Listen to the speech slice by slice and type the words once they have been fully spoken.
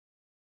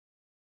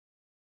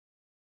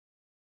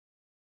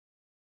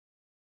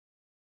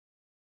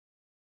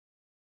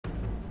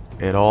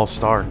It all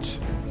starts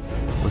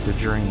with a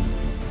dream.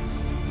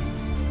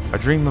 A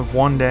dream of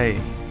one day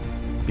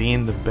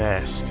being the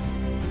best.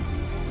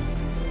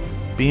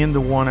 Being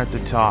the one at the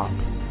top.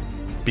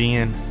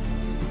 Being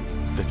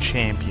the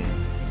champion.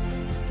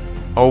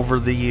 Over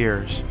the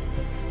years,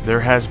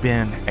 there has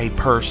been a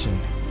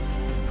person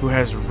who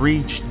has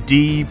reached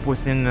deep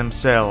within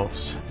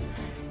themselves,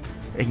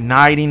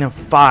 igniting a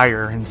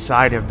fire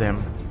inside of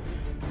them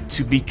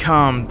to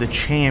become the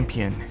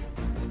champion.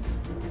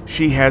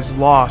 She has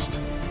lost,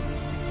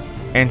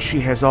 and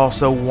she has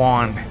also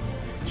won.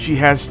 She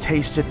has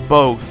tasted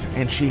both,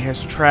 and she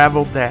has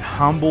traveled that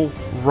humble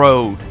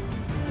road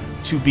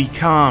to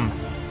become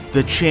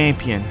the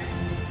champion.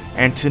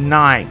 And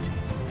tonight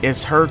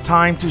is her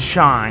time to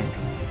shine.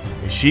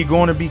 Is she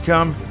going to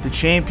become the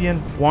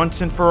champion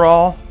once and for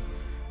all?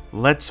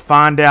 Let's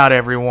find out,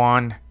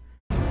 everyone.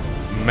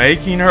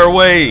 Making her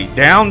way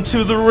down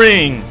to the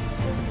ring,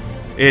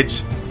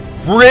 it's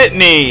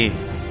Brittni,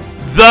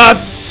 the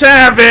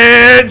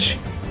Savage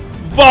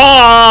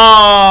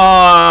Vaughn.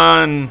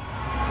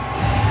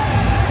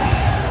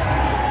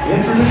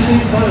 Introducing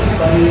first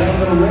by the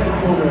end of the red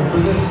corner for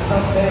this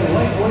Toughman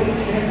lightweight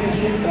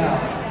championship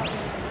bout.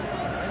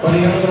 By the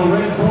end of the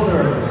red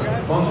corner,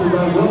 sponsored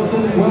by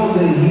Wilson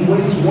Welding, he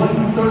weighs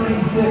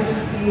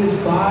 136. He is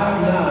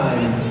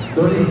 5'9",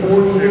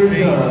 34 years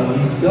young.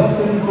 He's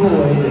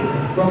self-employed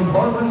from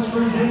Harless,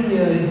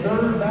 Virginia. His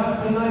third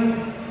bout tonight,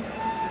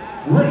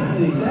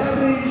 Brittni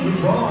Savage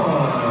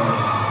Vaughn.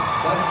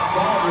 That's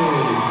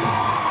Savage.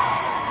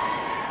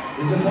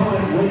 His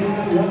opponent weighing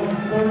at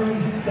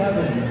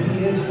 137.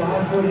 He is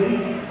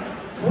 5'8",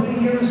 20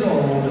 years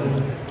old.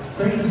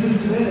 Trained for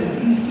this event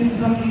at East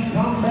Kentucky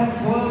Combat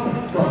Club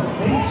from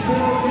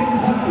Batesville,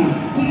 Kentucky.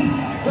 Heath,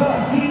 the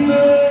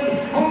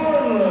Heathen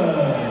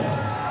Harless.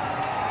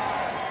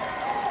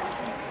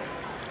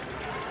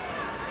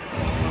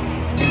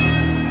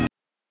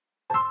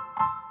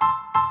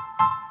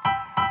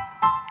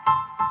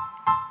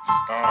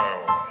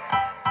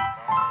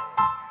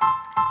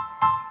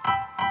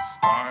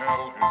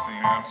 Style is the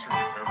answer to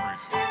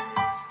everything.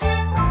 A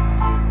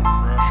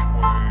fresh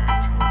way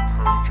to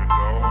approach a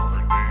dull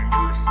or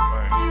dangerous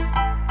thing.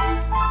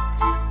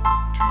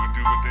 To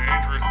do a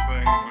dangerous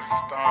thing with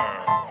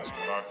style is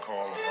what I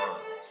call art.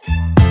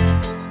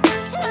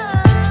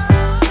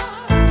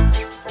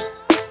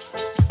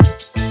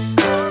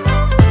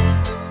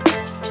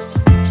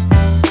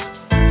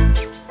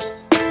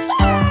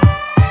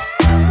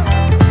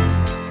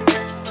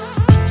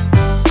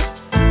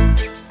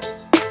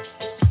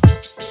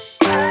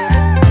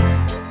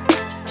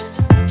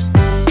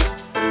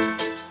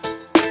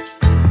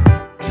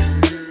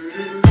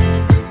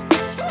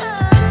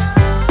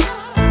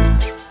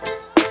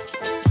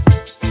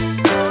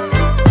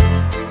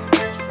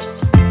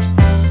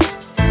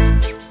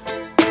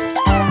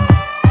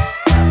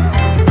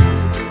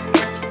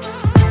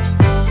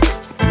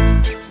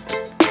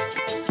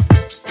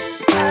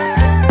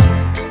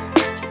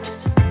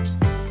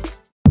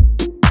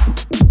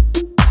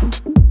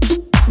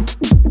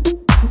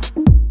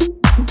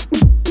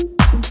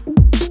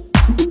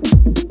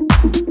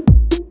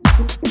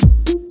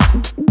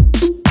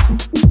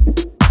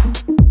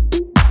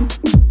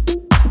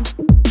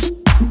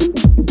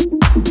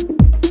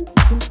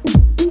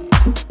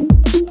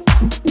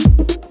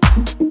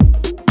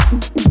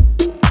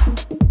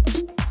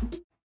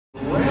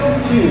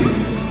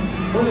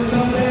 For the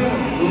Toughman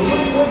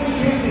Lightweight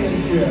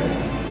Championship.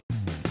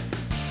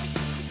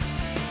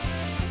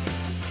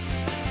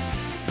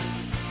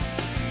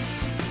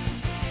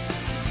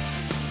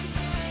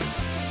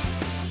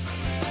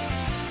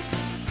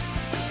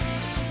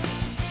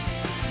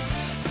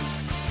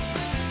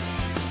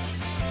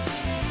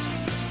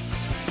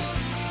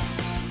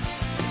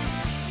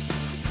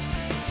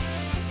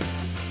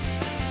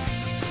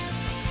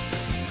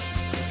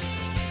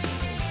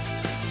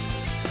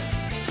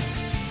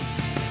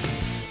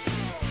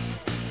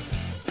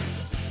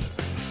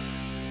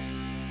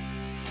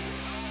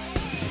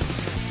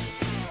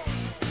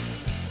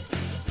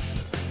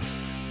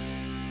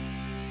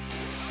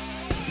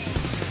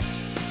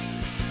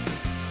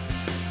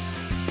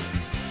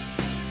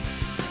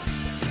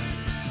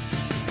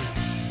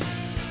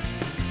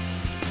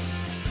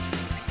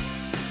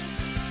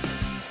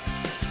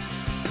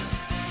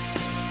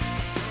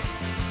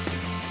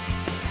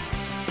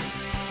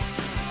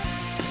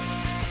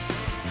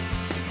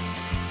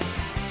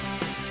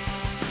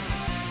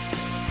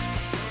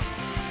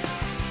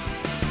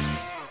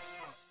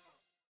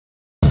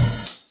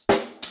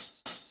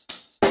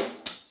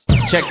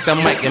 Check the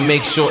mic and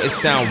make sure it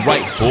sound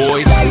right,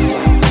 boys.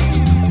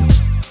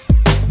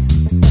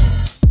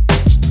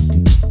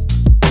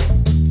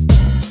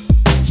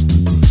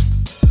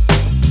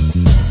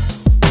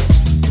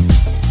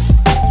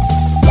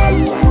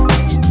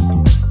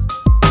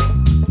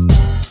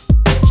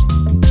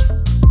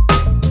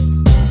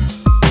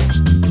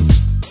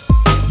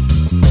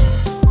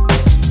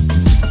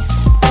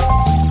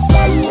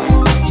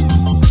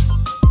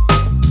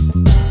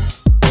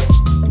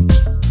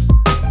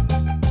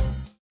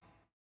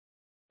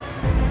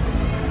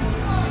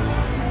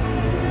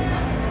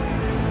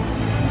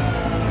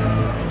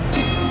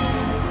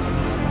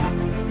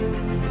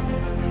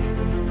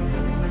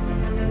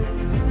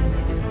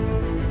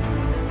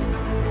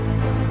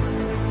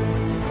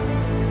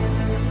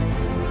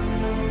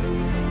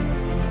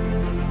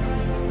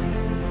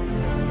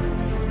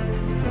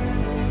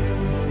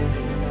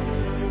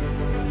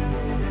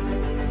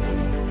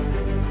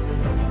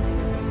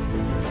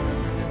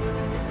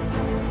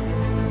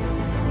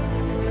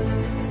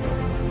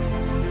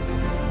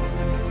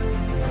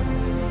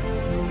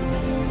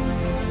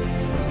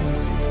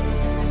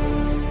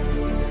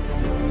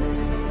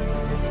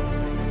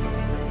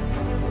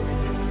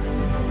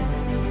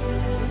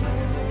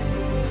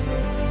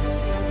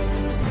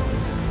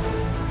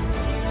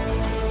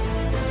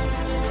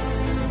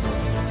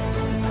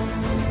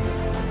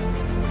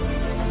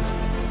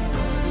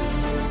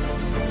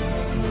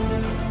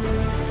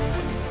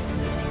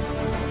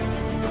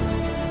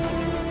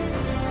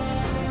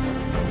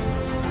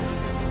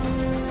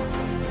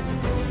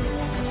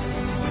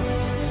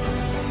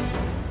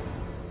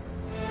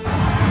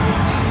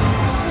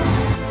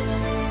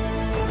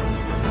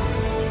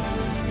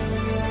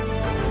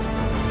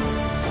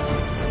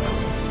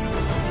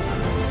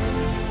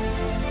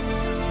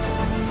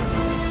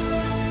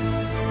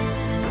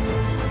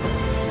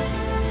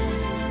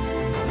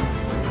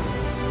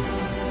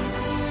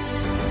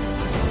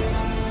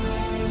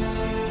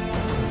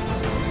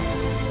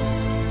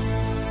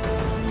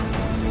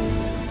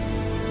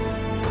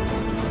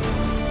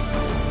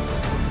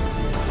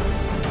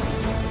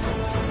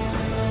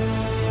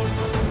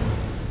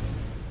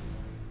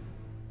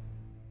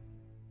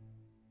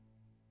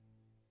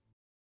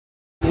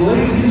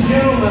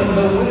 gentlemen,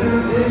 the winner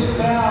is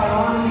bout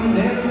on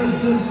unanimous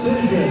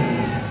decision.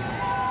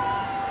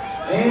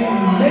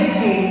 And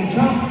making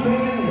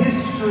Toughman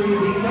history,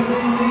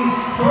 becoming the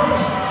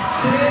first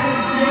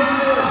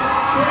transgender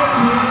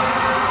champion,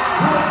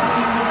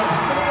 Brittni the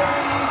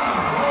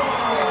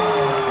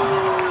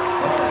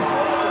first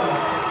ever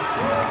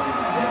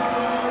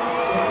transgender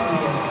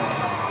champion.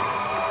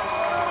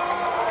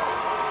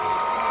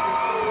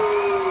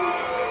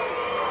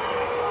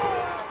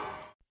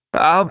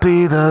 I'll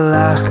be the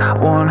last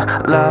one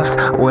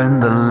left when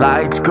the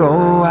lights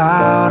go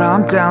out.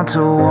 I'm down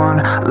to one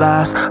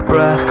last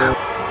breath. And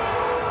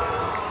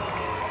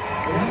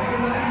I got a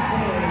nice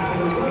hand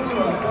for the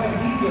runner-up by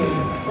Heath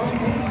from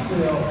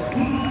Pittsville,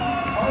 Heath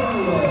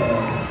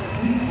Harless.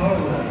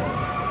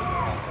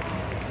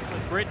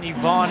 Brittni,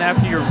 Vaughn,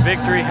 after your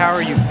victory, how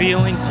are you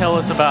feeling? Tell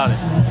us about it.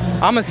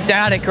 I'm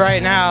ecstatic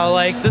right now.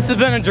 Like, this has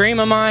been a dream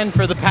of mine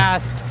for the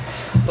past,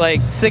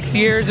 like, 6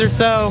 years or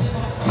so.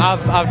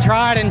 I've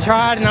tried and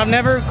I've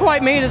never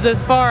quite made it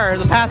this far.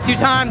 The past 2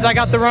 times I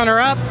got the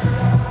runner-up,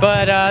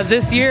 but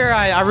this year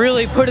I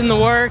really put in the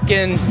work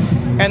and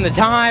the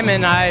time,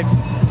 and I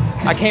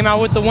came out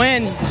with the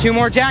win. 2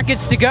 more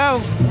jackets to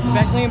go.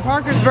 Beckley and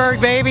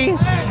Parkersburg, baby.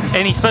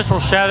 Any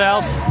special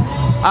shout-outs?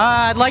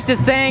 I'd like to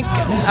thank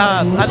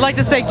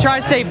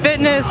Tri-State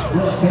Fitness.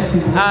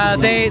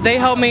 They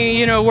helped me,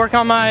 you know, work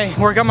on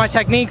my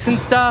techniques and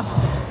stuff.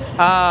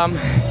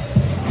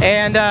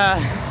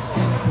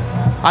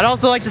 I'd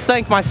also like to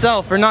thank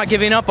myself for not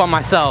giving up on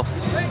myself.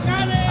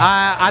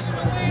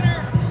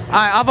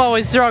 I've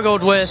always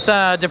struggled with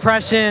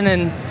depression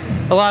and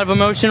a lot of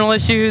emotional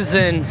issues,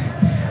 and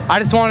I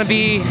just want to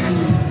be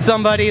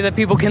somebody that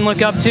people can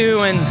look up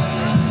to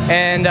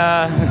and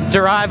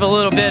derive a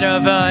little bit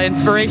of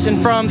inspiration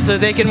from, so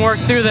they can work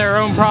through their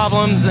own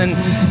problems and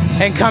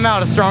come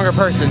out a stronger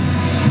person.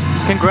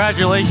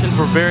 Congratulations,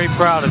 we're very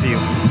proud of you.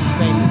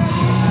 Thank you.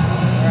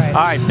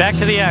 All right, back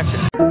to the action.